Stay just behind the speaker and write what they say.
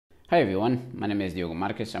Hi everyone, my name is Diogo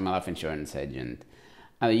Marques. I'm a life insurance agent.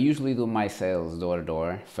 I usually do my sales door to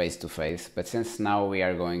door, face to face, but since now we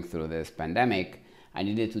are going through this pandemic, I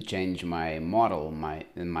needed to change my model,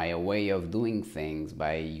 my way of doing things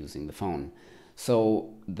by using the phone.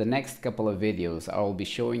 So the next couple of videos I will be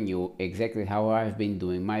showing you exactly how I've been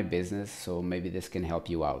doing my business, so maybe this can help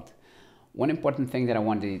you out. One important thing that I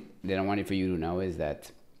wanted for you to know is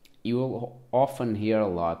that you will often hear a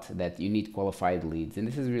lot that you need qualified leads, and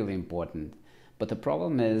this is really important. But the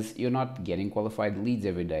problem is you're not getting qualified leads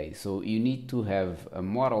every day. So you need to have a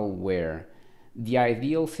model where the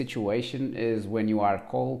ideal situation is when you are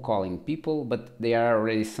cold calling people, but they are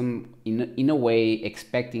already in a way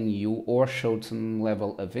expecting you or showed some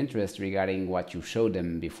level of interest regarding what you showed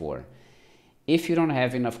them before. If you don't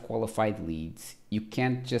have enough qualified leads, you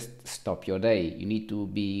can't just stop your day. You need to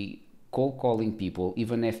be cold calling people,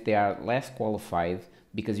 even if they are less qualified,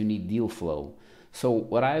 because you need deal flow. So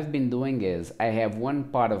what I've been doing is I have one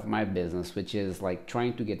part of my business which is like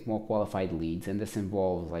trying to get more qualified leads, and this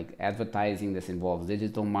involves like advertising, this involves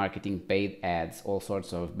digital marketing, paid ads, all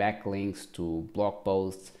sorts of backlinks to blog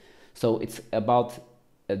posts. So it's about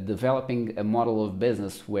developing a model of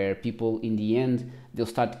business where people in the end they'll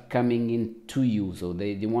start coming in to you, so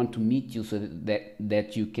they want to meet you so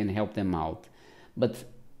that you can help them out. But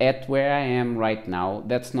at where I am right now,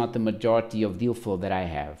 that's not the majority of deal flow that I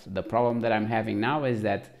have. The problem that I'm having now is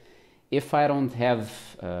that if I don't have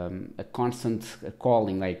a constant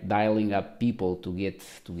calling, like dialing up people to get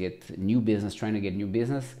new business, trying to get new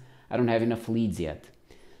business, I don't have enough leads yet.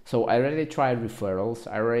 So I already tried referrals,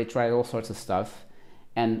 I already tried all sorts of stuff,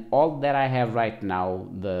 and all that I have right now,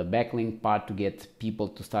 the backlink part to get people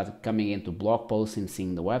to start coming into blog posts and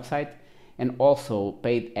seeing the website, and also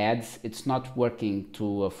paid ads, it's not working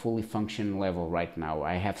to a fully functional level right now.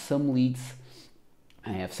 I have some leads,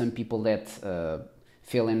 I have some people that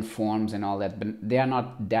fill in forms and all that, but they are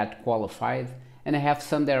not that qualified, and I have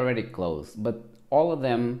some that are already closed. But all of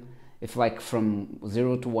them, if like from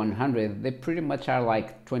 0 to 100, they pretty much are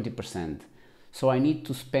like 20%. So I need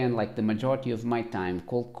to spend like the majority of my time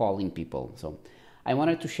cold calling people. So I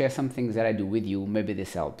wanted to share some things that I do with you, maybe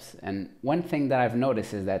this helps. And one thing that I've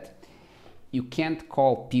noticed is that you can't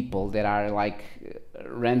call people that are like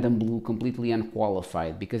random blue, completely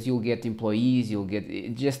unqualified, because you'll get employees,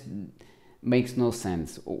 it just makes no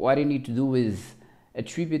sense. What you need to do is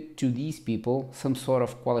attribute to these people some sort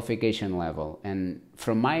of qualification level. And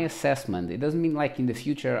from my assessment, it doesn't mean like in the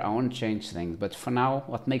future I won't change things, but for now,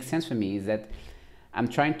 what makes sense for me is that I'm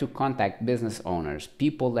trying to contact business owners,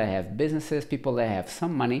 people that have businesses, people that have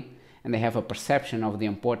some money, and they have a perception of the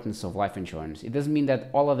importance of life insurance. It doesn't mean that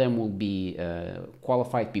all of them will be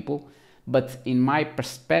qualified people, but in my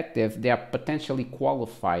perspective, they are potentially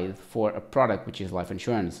qualified for a product which is life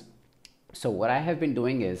insurance. So what I have been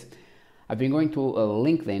doing is I've been going to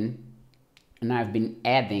LinkedIn, and I've been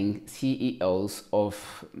adding CEOs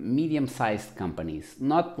of medium-sized companies,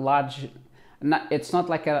 not large. It's not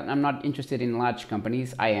like I'm not interested in large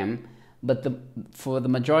companies. I am. But for the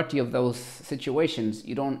majority of those situations,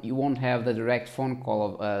 you won't have the direct phone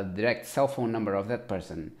call of direct cell phone number of that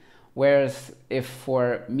person. Whereas if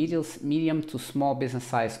for medium to small business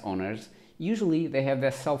size owners, usually they have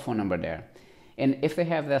their cell phone number there. And if they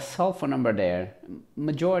have their cell phone number there,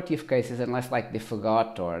 majority of cases, unless like they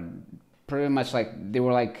forgot or pretty much like they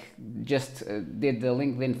were like just did the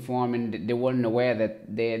LinkedIn form and they weren't aware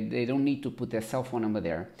that they don't need to put their cell phone number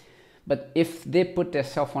there. But if they put their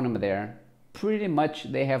cell phone number there, pretty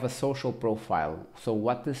much they have a social profile. So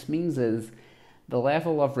what this means is the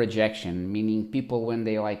level of rejection, meaning people when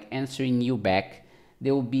they like answering you back, they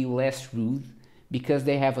will be less rude because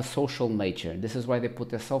they have a social nature. This is why they put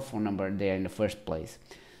their cell phone number there in the first place.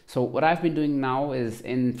 So what I've been doing now is,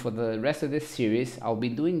 for the rest of this series, I'll be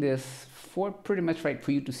doing this for pretty much right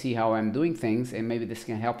for you to see how I'm doing things, and maybe this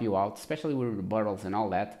can help you out, especially with rebuttals and all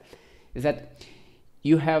that, is that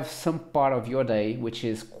you have some part of your day which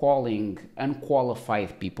is calling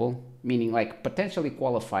unqualified people, meaning like potentially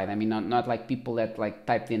qualified. I mean, not like people that like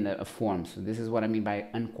typed in a form. So this is what I mean by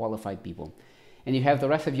unqualified people. And you have the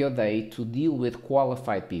rest of your day to deal with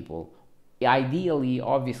qualified people. Ideally,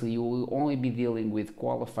 obviously, you will only be dealing with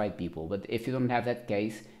qualified people. But if you don't have that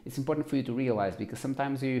case, it's important for you to realize, because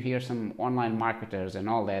sometimes you hear some online marketers and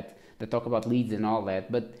all that talk about leads and all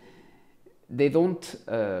that, but they don't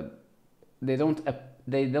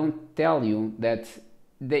tell you that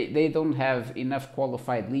they don't have enough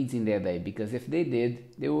qualified leads in their day, because if they did,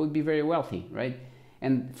 they would be very wealthy, right?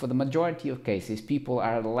 And for the majority of cases, people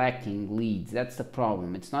are lacking leads. That's the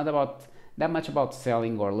problem. It's not about that much about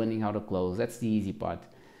selling or learning how to close. That's the easy part.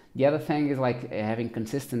 The other thing is like having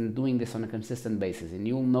consistent, doing this on a consistent basis, and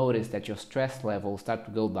you'll notice that your stress levels start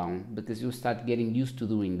to go down because you start getting used to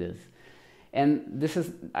doing this. And this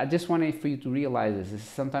is, I just wanted for you to realize this is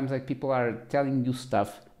sometimes like people are telling you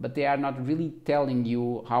stuff, but they are not really telling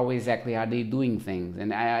you how exactly are they doing things.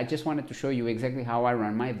 And I just wanted to show you exactly how I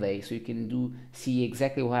run my day, so you can see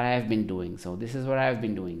exactly what I have been doing. So this is what I have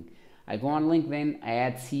been doing. I go on LinkedIn, I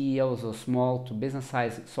add CEOs or small to business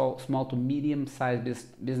size, small to medium sized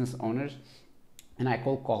business owners, and I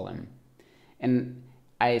cold call them. And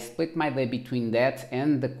I split my day between that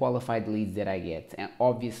and the qualified leads that I get. And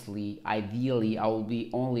obviously, ideally, I will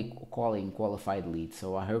be only calling qualified leads.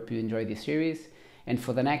 So I hope you enjoy this series. And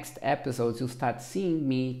for the next episodes, you'll start seeing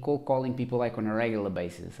me cold calling people like on a regular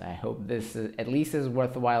basis. I hope this at least is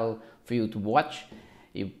worthwhile for you to watch.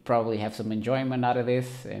 You probably have some enjoyment out of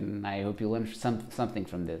this, and I hope you learn something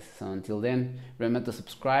from this. So until then, remember to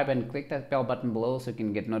subscribe and click that bell button below so you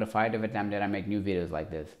can get notified every time that I make new videos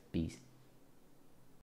like this. Peace.